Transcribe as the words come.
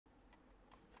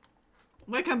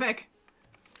Welcome back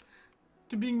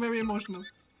to being very emotional.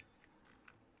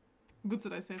 Good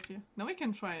that I saved here. Now we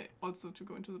can try also to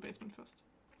go into the basement first.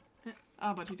 Yeah.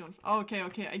 Ah, but you don't. Oh, okay,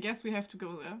 okay. I guess we have to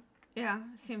go there. Yeah,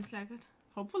 seems like it.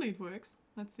 Hopefully it works.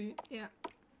 Let's see. Yeah.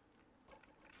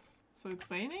 So it's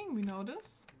raining. We know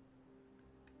this.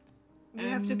 We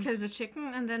have to kill the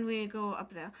chicken and then we go up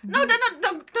there. Mm-hmm. No,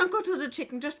 don't go to the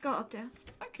chicken. Just go up there.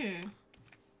 Okay.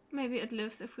 Maybe it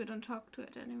lives if we don't talk to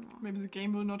it anymore. Maybe the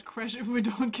game will not crash if we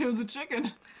don't kill the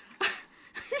chicken.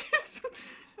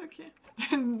 Okay.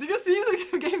 Do you see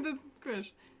the game doesn't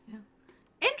crash? Yeah.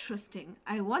 Interesting.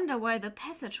 I wonder why the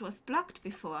passage was blocked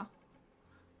before.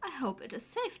 I hope it is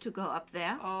safe to go up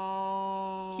there.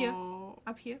 Oh. Here.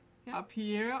 Up here. Yeah. Up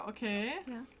here, okay.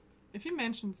 Yeah. If you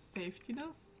mention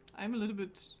safetyness, I'm a little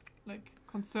bit like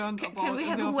concerned about. Can we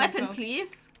have a the weapon, offensive.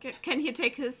 please? Can he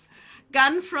take his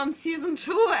gun from season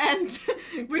 2 and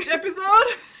Which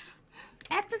episode?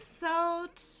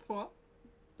 Episode 4.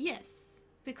 Yes,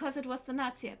 because it was the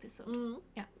Nazi episode. Mm.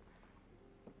 Yeah.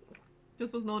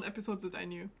 This was known episodes that I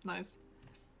knew. Nice.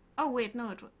 Oh wait,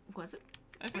 no, was it?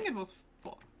 I think it was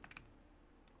 4.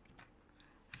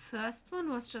 First one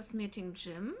was just meeting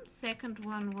Jim. Second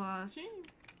one was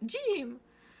Gee. Jim.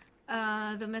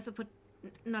 The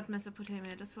not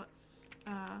Mesopotamia. This was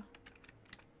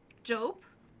Job,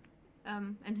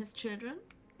 and his children.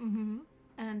 Mm-hmm.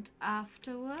 And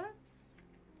afterwards,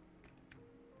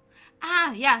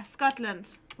 yeah,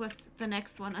 Scotland was the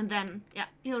next one, and then yeah,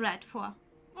 you're right, 4.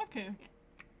 Okay.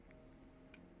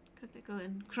 Because they go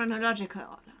in chronological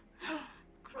order.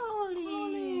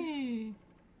 Crowley.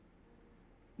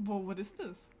 Whoa, what is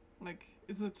this? Like,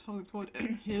 is it, how's it called, a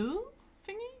hill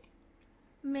thingy?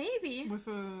 Maybe. With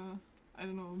a, I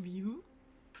don't know, view?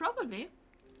 Probably.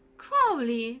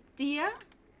 Crowley, dear.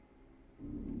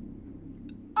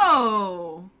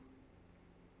 Oh.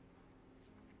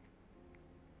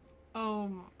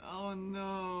 Oh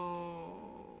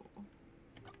no.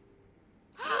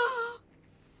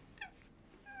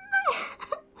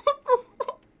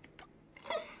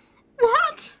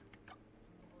 What?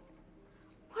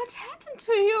 What happened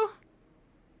to you?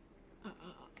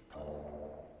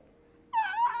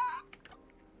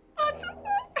 What the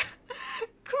fuck?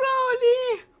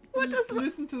 Crowley! What is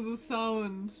Listen to the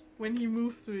sound when he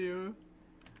moves to you.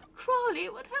 Crowley,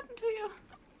 what happened to you?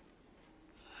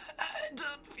 I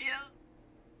don't feel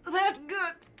that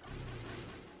good.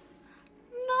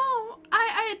 No,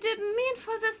 I didn't mean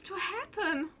for this to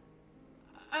happen.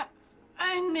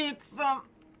 I need some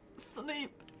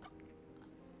sleep.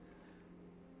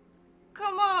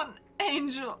 Come on,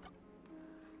 Angel.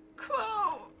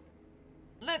 Crow.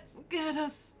 Let's get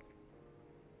us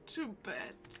to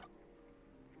bed.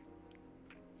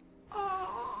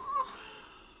 Oh.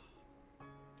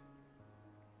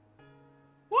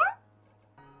 What?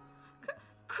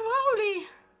 Crowley.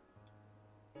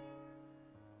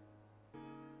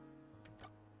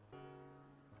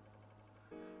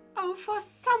 Oh, for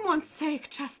someone's sake,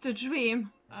 just a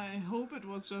dream. I hope it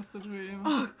was just a dream.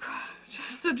 Oh god,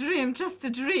 just a dream, just a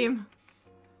dream.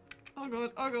 Oh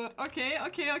god, oh god. Okay,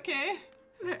 okay, okay.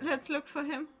 Let's look for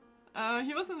him.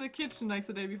 He was in the kitchen like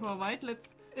the day before, right? Let's...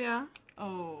 Yeah.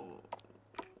 Oh.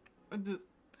 This...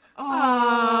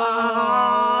 Oh.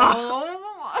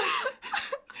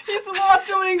 He's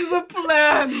watering the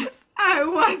plants. I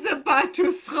was about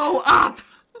to throw up.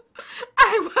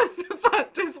 I was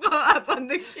about to throw up on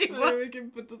the keyboard. Maybe we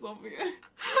can put this off again.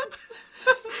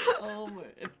 Oh my...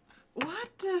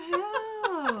 What the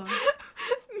hell?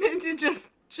 Minty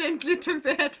just gently took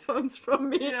the headphones from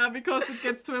me. Yeah, because it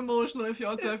gets too emotional if you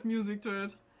also have music to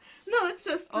it. No, it's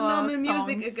just the normal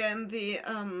music sounds. again. The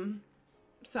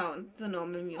sound, the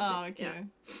normal music. Ah, okay.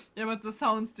 Yeah, but the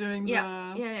sounds during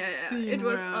Yeah, the yeah. scene It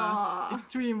was were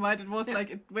extreme, right? It was like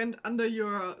it went under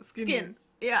your skin.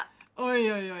 Yeah.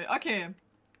 Oi, oi, oi. Okay.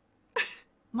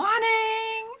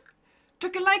 Morning!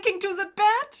 Took a liking to the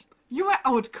bed? You were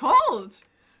out cold.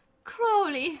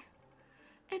 Crowley,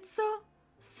 it's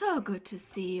so good to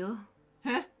see you.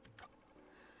 Huh?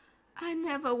 I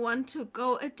never want to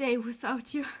go a day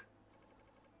without you.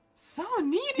 So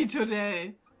needy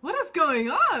today. What is going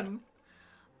on?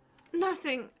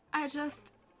 Nothing. I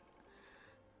just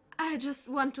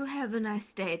want to have a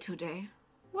nice day today.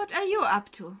 What are you up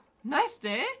to? Nice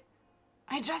day.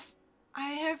 I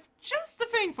have just a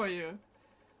thing for you.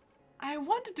 I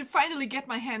wanted to finally get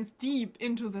my hands deep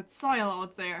into that soil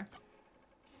out there.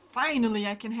 Finally,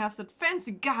 I can have that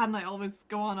fancy garden I always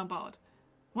go on about.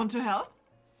 Want to help?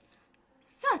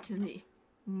 Certainly.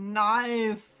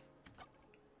 Nice.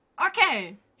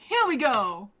 Okay, here we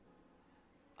go.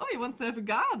 Oh, he wants to have a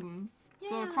garden.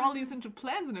 So Yeah. Crowley is into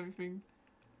plants and everything.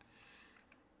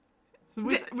 So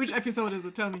which episode is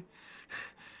it? Tell me.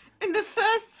 In the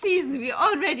first season, we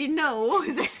already know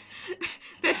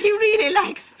that he really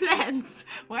likes plants.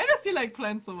 Why does he like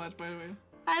plants so much, by the way?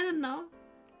 I don't know.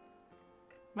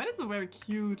 But it's a very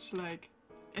cute, like,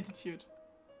 attitude.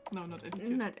 No, not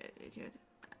attitude. Not attitude.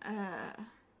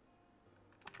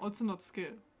 Also not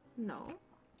skill. No.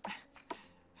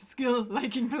 Skill,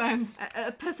 liking plants.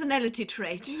 A personality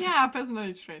trait. Yeah,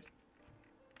 personality trait.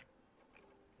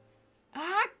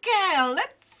 Okay,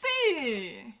 let's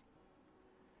see.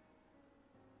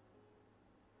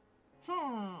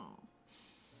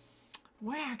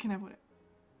 Where can I put it?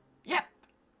 Yep.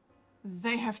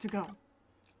 They have to go.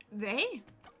 They?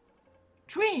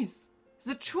 Trees.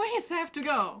 The trees have to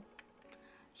go.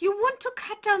 You want to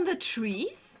cut down the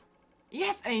trees?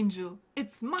 Yes, Angel.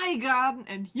 It's my garden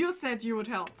and you said you would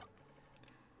help.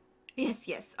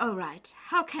 Yes, all right.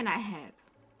 How can I help?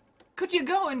 Could you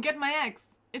go and get my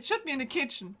axe? It should be in the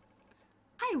kitchen.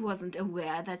 I wasn't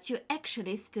aware that you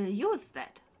actually still use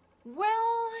that. Well,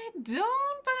 I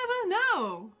don't, but I will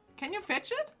know. Can you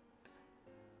fetch it?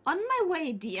 On my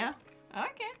way, dear.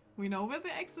 Okay, we know where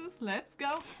the axe is. Let's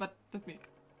go. But let me...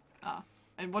 I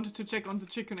wanted to check on the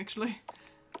chicken, actually.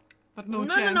 But no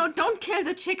chance. No, don't kill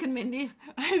the chicken, Mindy.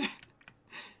 I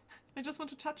just want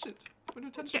to touch it.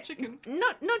 Want to touch the chicken.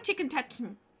 No chicken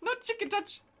touching. No chicken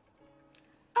touch.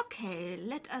 Okay,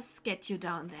 let us get you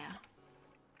down there.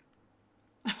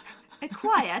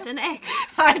 Acquired an axe.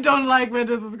 I don't like where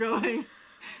this is going.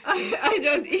 I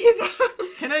don't either.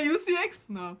 Can I use the axe?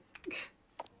 No.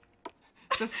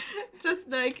 Just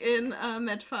like in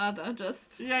Mad Father,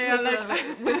 just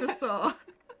like with a saw.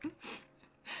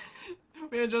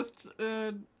 We're just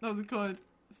how's it called?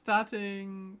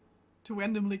 Starting to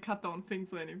randomly cut down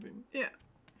things or anything. Yeah.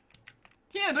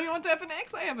 Here, do you want to have an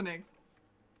axe? I have an axe.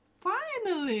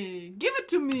 Finally! Give it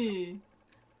to me!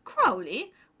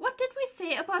 Crowley, what did we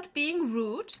say about being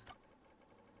rude?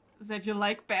 That you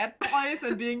like bad boys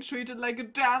and being treated like a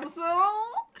damsel?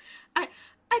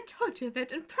 I told you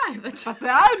that in private. But they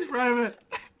are in private.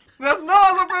 There's no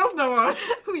other person around.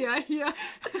 We are here.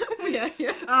 We are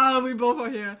here. We both are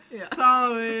here. Yeah.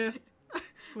 Sorry.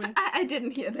 I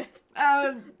didn't hear that.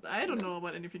 I don't know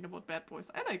about anything about bad boys.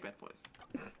 I like bad boys.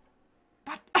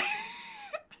 But...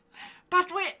 but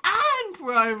we are in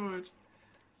private.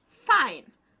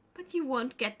 Fine. But you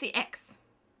won't get the axe.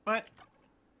 What?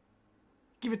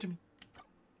 Give it to me.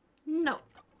 No.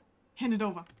 Hand it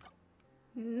over.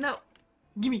 No.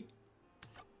 Gimme.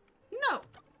 No.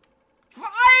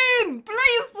 Fine!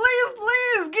 Please, please,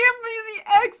 please! Give me the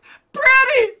axe!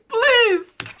 Pretty!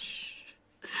 Please! Shh.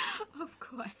 Of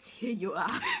course, here you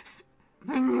are.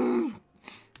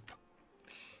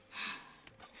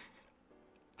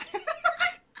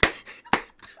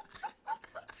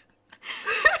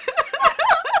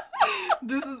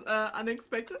 This is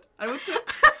unexpected, I would say.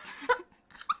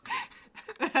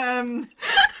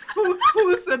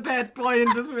 Who's the bad boy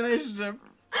in this relationship?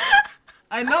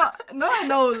 I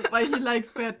know why he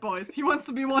likes bad boys. He wants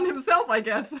to be one himself, I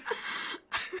guess.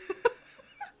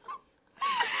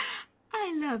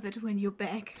 I love it when you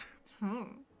beg.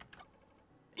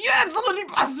 You absolutely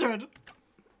bastard!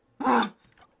 I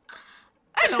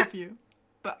love you,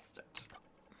 bastard.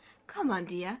 Come on,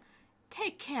 dear.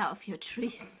 Take care of your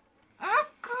trees.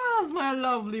 Of course, my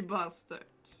lovely bastard.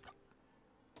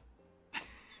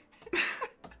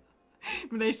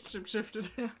 Relationship shifted.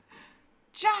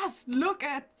 Just look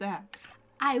at that.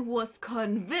 I was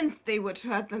convinced they would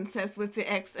hurt themselves with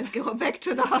the axe and go back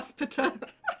to the hospital.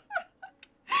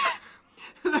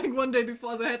 Like one day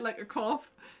before they had like a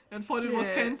cough and thought it was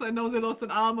cancer and now they lost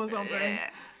an arm or something.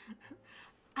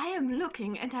 I am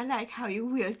looking and I like how you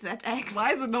wield that axe.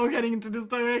 Why is it now getting into this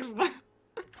direction?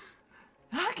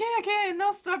 Okay,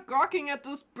 now stop gawking at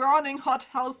this burning hot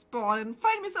house spawn and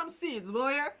find me some seeds,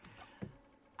 will you?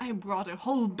 I brought a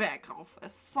whole bag of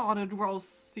assorted rose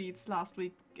seeds last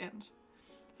weekend.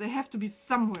 They have to be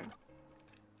somewhere.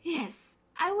 Yes,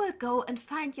 I will go and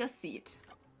find your seed.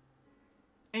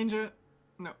 Angel,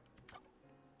 no.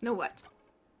 No what?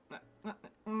 No,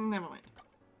 never mind.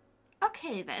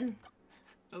 Okay then.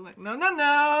 Just like, no. No.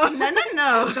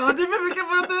 Don't even think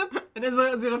about it. And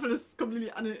then Seraphim is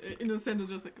completely innocent and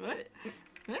just like, what?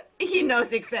 He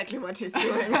knows exactly what he's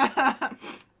doing.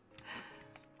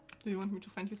 Do you want me to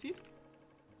find your seed?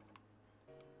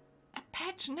 A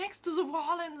patch next to the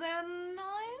wall and then...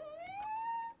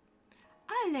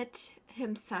 I'll let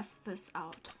him suss this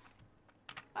out.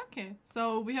 Okay,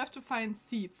 so we have to find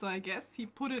seeds, so I guess he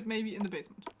put it maybe in the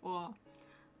basement, or...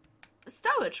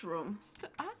 Storage room.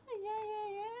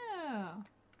 Yeah.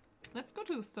 Let's go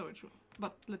to the storage room,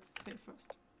 but let's save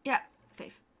first. Yeah,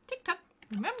 safe. Tick tock.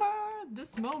 Remember,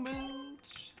 this moment.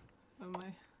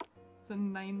 The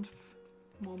 9th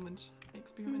moment I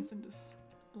experience in this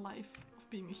life of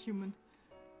being a human.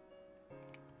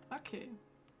 Okay.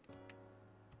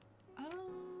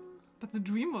 But the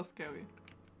dream was scary.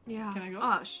 Yeah. Can I go?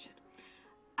 Oh shit.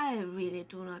 I really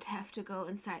do not have to go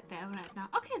inside there right now.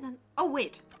 Okay then. Oh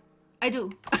wait. I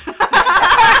do.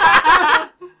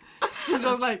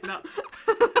 Just like, no.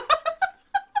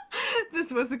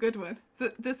 This was a good one.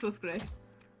 This was great.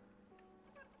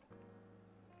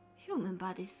 Human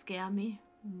bodies scare me.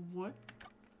 What?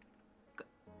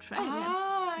 Try again.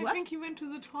 Ah, I What? think he went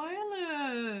to the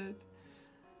toilet.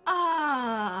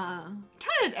 Ah,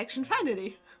 toilet action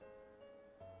finally.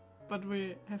 But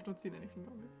we have not seen anything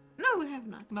of it. No, we have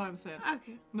not. Now I'm sad.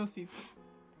 Okay. No seats.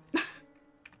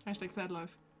 Hashtag sad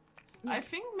life. Yeah. I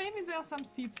think maybe there are some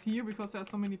seats here because there are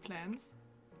so many plants.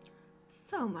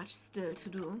 So much still to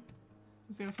do.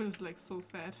 Zerafil is like so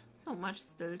sad. So much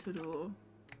still to do.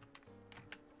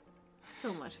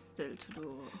 So much still to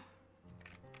do.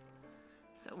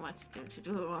 So much still to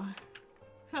do.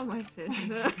 So much still to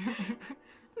do.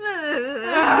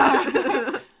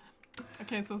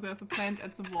 Okay, so there's a plant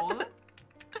at the wall.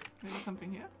 Maybe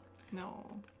something here? No.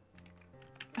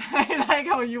 I like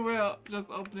how you were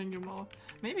just opening your mouth.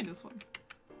 Maybe this one.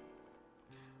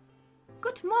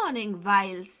 Good morning,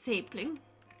 vile sapling.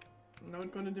 Now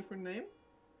it got a different name?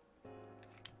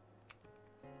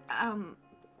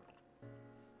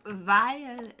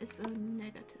 Vile is a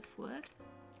negative word.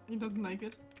 He doesn't like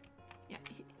it. Yeah,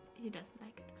 he doesn't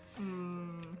like it.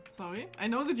 Sorry. I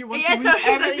know that you want Yeah, to read sorry,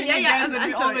 everything yeah, again that I'm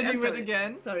we sorry, already I'm read sorry.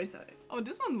 again. Sorry. Oh,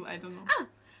 this one I don't know. Ah.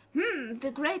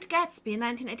 The Great Gatsby,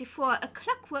 1984. A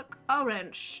clockwork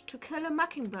orange to kill a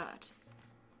mockingbird.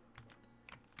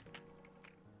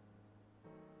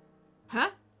 Huh?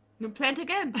 New plant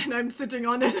again. And I'm sitting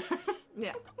on it.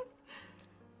 Yeah.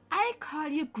 I'll call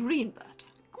you Greenbird.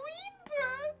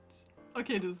 Greenbird!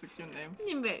 Okay, this is a cute name.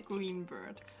 Greenbird.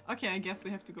 Greenbird. Okay, I guess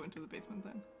we have to go into the basement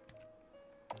then.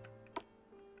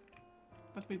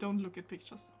 But we don't look at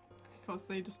pictures. Because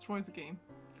they destroy the game.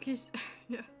 Please.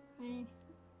 Yeah.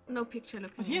 No picture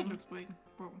looking. But here it anymore. looks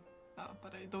broken.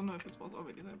 But I don't know if it was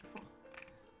already there before.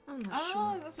 I'm not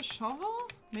sure. There's a shovel?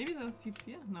 Maybe there's seeds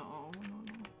here? No.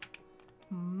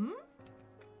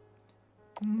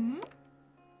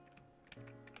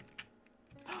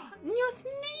 New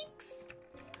snakes.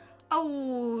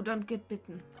 Oh, don't get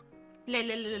bitten. Le.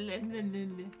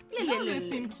 No, they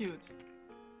seem cute.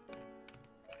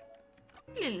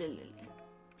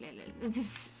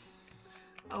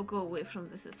 Oh, go away from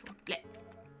this one.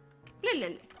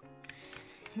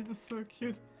 They're so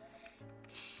cute.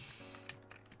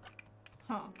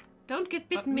 Huh. Don't get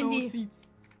But bitten, no Mindy. seeds.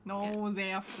 No,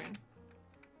 they are friend.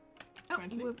 Oh,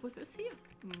 friendly. what was this here?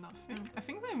 Nothing. I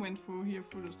think they went through here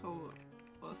through this hole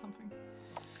or something.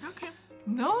 Okay.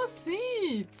 No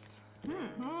seeds!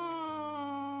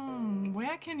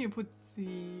 Where can you put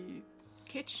seeds?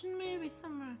 Kitchen maybe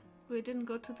somewhere. We didn't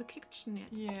go to the kitchen yet.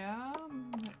 Yeah.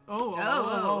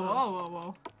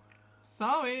 Oh.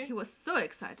 Sorry. He was so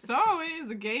excited. Sorry,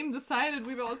 the game decided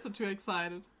we were also too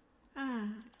excited. Ah,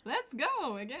 Let's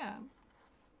go again.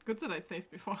 Good that I saved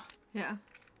before. yeah.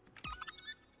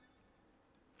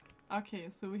 Okay,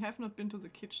 so we have not been to the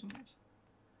kitchen yet.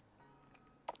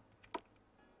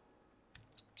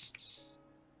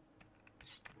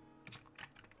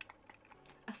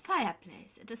 A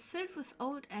fireplace. It is filled with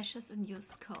old ashes and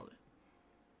used coal.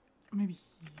 Maybe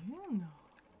here? No.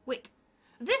 Wait,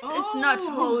 this is not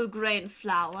Oh. whole grain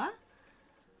flour.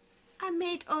 I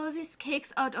made all these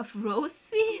cakes out of rose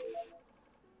seeds.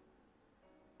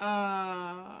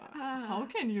 How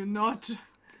can you not?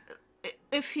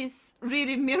 If he's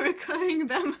really miracling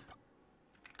them.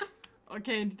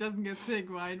 Okay, and he doesn't get sick,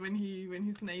 right? When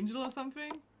he's an angel or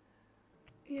something?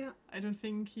 Yeah, I don't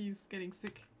think he's getting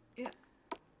sick. yeah.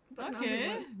 But now he Okay,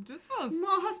 will. this was...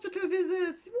 More hospital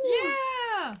visits. Woo.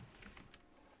 Yeah!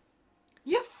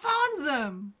 You found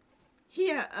them!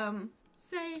 Here,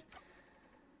 say,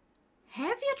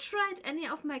 have you tried any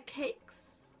of my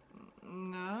cakes?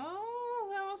 No,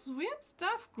 there was weird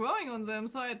stuff growing on them,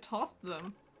 so I tossed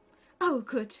them. Oh,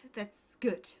 good. That's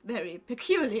good. Very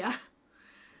peculiar.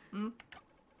 Hmm?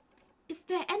 Is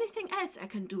there anything else I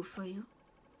can do for you?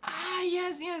 Ah,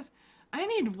 yes. I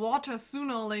need water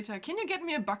sooner or later. Can you get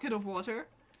me a bucket of water?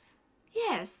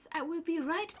 Yes, I will be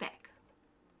right back.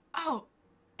 Oh,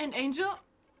 and Angel?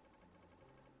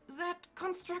 That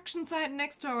construction site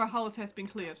next to our house has been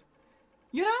cleared.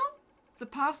 You know, the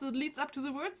path that leads up to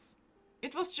the woods?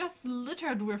 It was just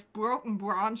littered with broken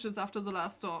branches after the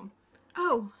last storm.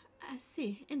 Oh, I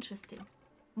see. Interesting.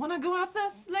 Wanna go up there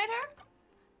later?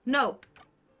 No.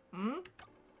 Hmm?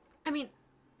 I mean,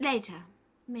 Later.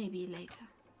 Maybe later.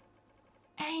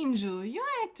 Angel, you're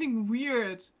acting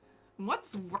weird.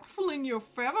 What's ruffling your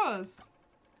feathers?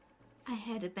 I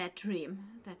had a bad dream,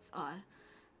 that's all.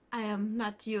 I am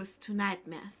not used to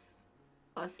nightmares.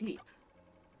 Or sleep.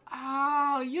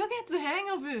 Oh, you get the hang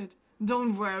of it.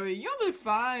 Don't worry, you'll be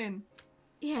fine.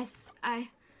 Yes, I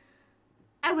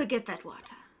will get that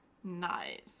water.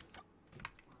 Nice.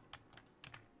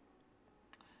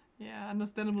 Yeah,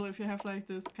 understandable if you have like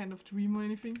this kind of dream or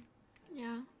anything.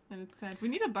 Yeah. And it's sad. We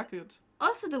need a bucket.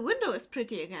 Also, the window is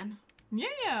pretty again.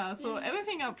 Yeah, so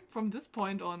everything up from this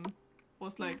point on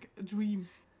was like a dream.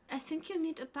 I think you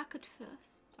need a bucket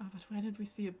first. Oh, but where did we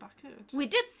see a bucket? We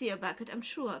did see a bucket, I'm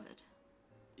sure of it.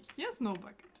 Here's no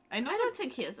bucket. I know. I don't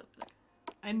think here's a bucket.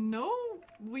 I know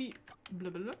we. Blah,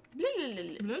 blah, blah. Blah,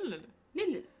 blah, blah.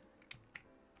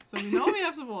 So we know we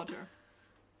have the water.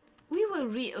 We will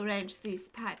rearrange these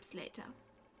pipes later.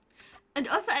 And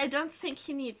also, I don't think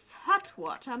he needs hot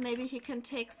water. Maybe he can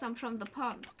take some from the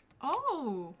pond.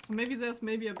 Oh, so maybe there's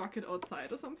a bucket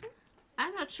outside or something?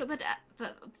 I'm not sure, but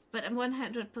I'm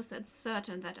 100%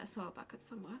 certain that I saw a bucket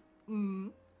somewhere.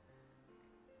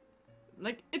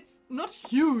 Like, it's not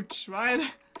huge,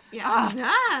 right?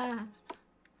 Yeah.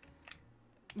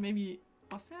 Maybe,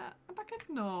 was there a bucket?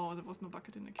 No, there was no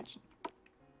bucket in the kitchen.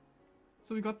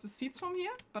 So we got the seeds from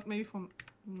here, but maybe from...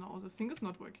 No, the thing is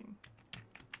not working.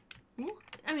 Ooh.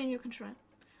 I mean, you can try.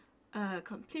 A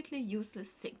completely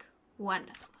useless sink.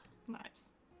 Wonderful. Nice.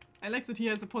 I like that he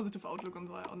has a positive outlook on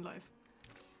life.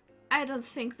 I don't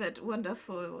think that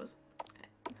wonderful was...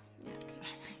 Yeah,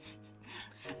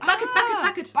 okay.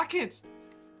 Bucket! Bucket!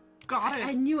 Got it!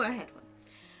 I knew I had one.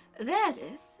 There it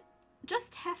is.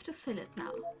 Just have to fill it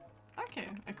now. Okay,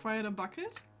 acquired a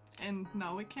bucket, and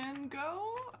now we can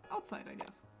go outside, I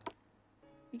guess.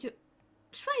 You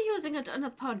try using it on a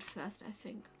pond first, I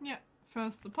think. Yeah,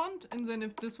 first the pond, and then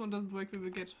if this one doesn't work, we will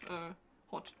get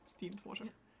hot steamed water.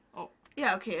 Yeah. Oh.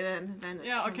 Yeah, okay, then it's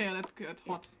yeah, fine. okay, let's get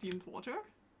hot steamed water.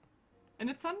 And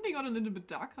it suddenly got a little bit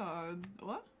darker.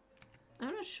 What?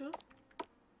 I'm not sure.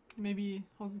 Maybe,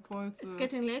 how's it called? It's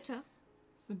getting later.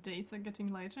 The days are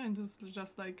getting lighter, and this is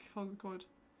just like, how's it called?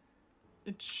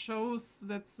 It shows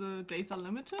that the days are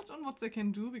limited on what they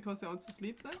can do because they also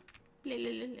sleep then.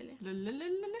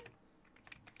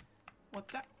 What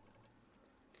the?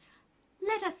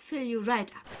 Let us fill you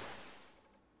right up.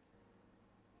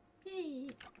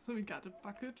 Yay. So we got a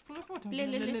bucket full of water.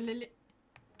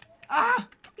 Ah!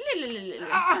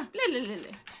 Ah!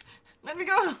 Let me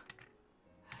go!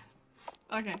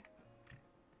 Okay.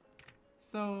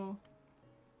 So...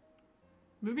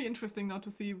 will be interesting now to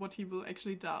see what he will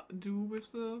actually do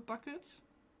with the bucket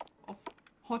of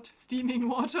hot steaming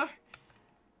water.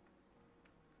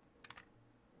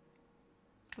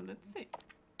 So let's see.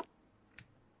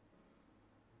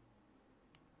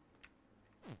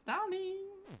 Darling!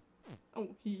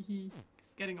 Oh, he's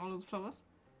getting all those flowers.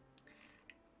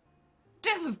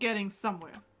 This is getting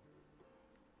somewhere.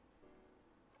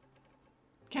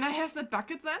 Can I have that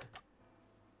bucket then?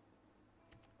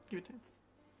 Give it to him.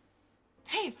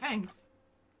 Hey, thanks!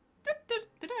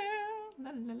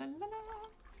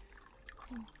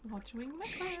 Watering my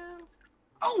plants.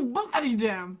 Oh, bloody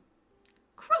damn!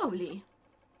 Crowley!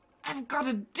 I've got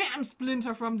a damn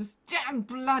splinter from this damn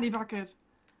bloody bucket!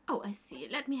 Oh, I see.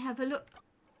 Let me have a look.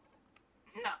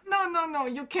 No,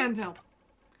 you can't help.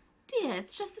 Dear,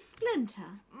 it's just a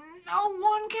splinter. No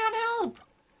one can help!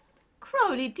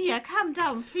 Crowley, dear, calm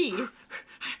down, please.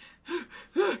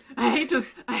 I hate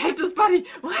this buddy.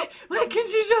 Why can't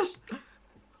she just...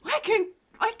 Why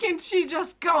can't she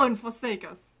just go and forsake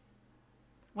us?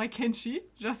 Why can't she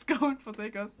just go and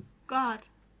forsake us? God.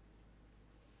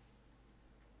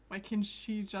 Why can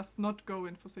she just not go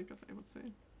and forsake us, I would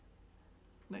say.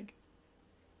 Like...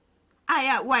 Ah,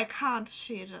 yeah, why can't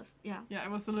she just... Yeah. Yeah, I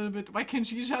was a little bit... Why can't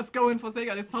she just go and forsake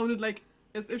us? It sounded like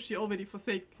as if she already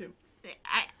forsake him.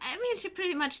 I mean, she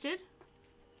pretty much did.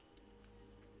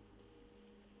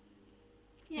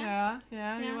 Yeah,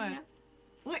 you're right. Yeah.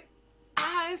 Wait,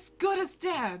 as good as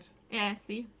dead. Yeah,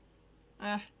 see?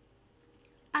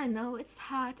 I know, it's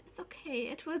hard. It's okay.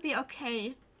 It will be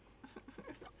okay.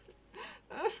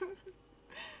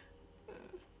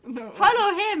 No.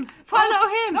 Follow him! Follow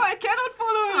him! No, I cannot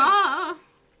follow him! Ah.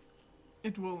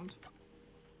 It won't.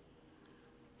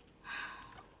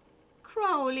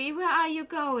 Crowley, where are you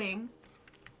going?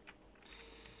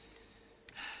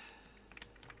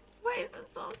 Why is it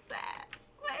so sad?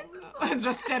 Why is it so I'm sad?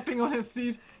 just stepping on his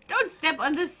seat. Don't step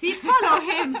on the seat, follow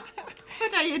him!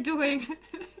 What are you doing?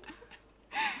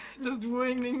 Just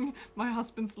ruining my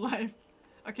husband's life.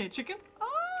 Okay, chicken?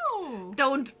 Oh!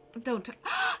 Don't.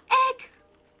 Egg!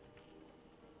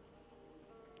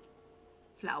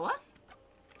 Flowers?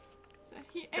 So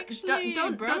he actually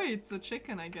don't- buried the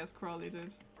chicken, I guess Crawley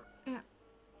did. Yeah.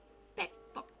 Beck,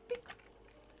 bock, beck.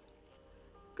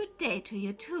 Good day to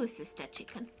you too, Sister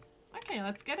Chicken. Okay,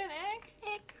 let's get an egg.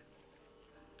 Egg.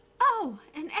 Oh,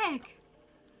 an egg.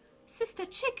 Sister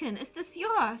Chicken, is this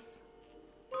yours?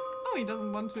 Oh, he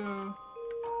doesn't want to...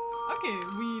 Okay,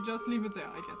 we just leave it there,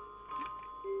 I guess.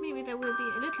 Maybe there will be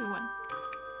a little one.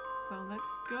 So let's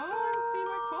go and see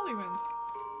where Crawley went.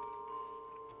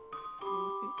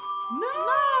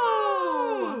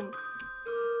 No!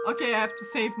 Okay, I have to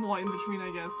save more in between,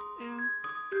 I guess.